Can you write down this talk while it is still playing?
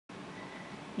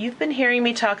You've been hearing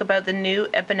me talk about the new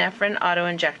epinephrine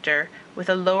auto-injector with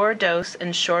a lower dose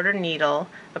and shorter needle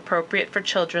appropriate for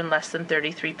children less than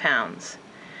 33 pounds.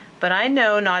 But I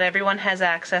know not everyone has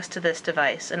access to this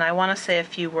device, and I want to say a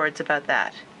few words about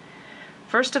that.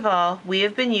 First of all, we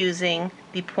have been using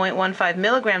the 0.15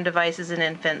 milligram devices in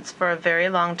infants for a very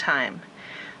long time.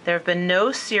 There have been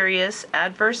no serious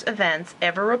adverse events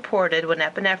ever reported when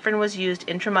epinephrine was used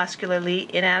intramuscularly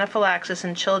in anaphylaxis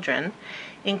in children,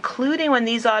 including when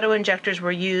these auto-injectors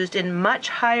were used in much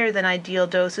higher than ideal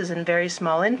doses in very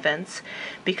small infants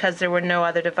because there were no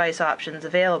other device options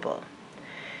available.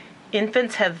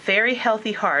 Infants have very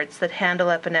healthy hearts that handle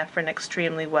epinephrine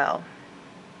extremely well.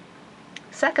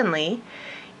 Secondly,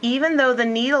 even though the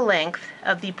needle length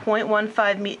of the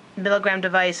 0.15 milligram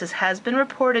devices has been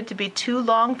reported to be too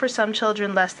long for some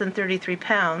children less than 33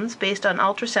 pounds based on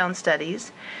ultrasound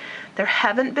studies, there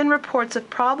haven't been reports of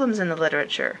problems in the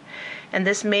literature, and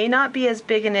this may not be as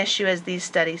big an issue as these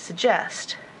studies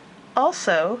suggest.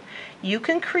 Also, you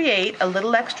can create a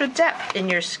little extra depth in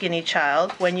your skinny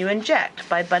child when you inject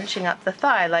by bunching up the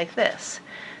thigh like this.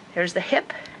 Here's the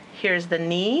hip. Here's the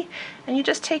knee, and you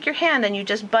just take your hand and you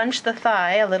just bunch the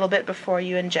thigh a little bit before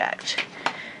you inject.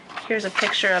 Here's a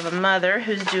picture of a mother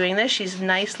who's doing this. She's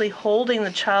nicely holding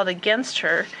the child against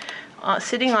her,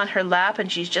 sitting on her lap,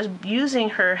 and she's just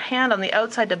using her hand on the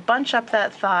outside to bunch up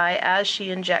that thigh as she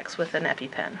injects with an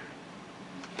EpiPen.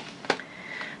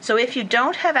 So if you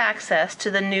don't have access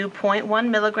to the new 0.1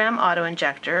 milligram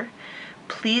auto-injector,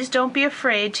 please don't be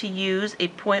afraid to use a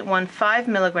 0.15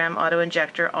 milligram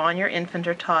auto-injector on your infant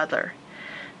or toddler.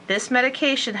 This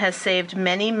medication has saved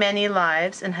many, many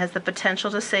lives and has the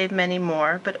potential to save many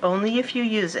more, but only if you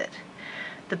use it.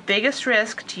 The biggest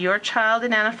risk to your child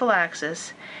in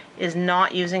anaphylaxis is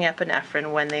not using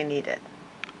epinephrine when they need it.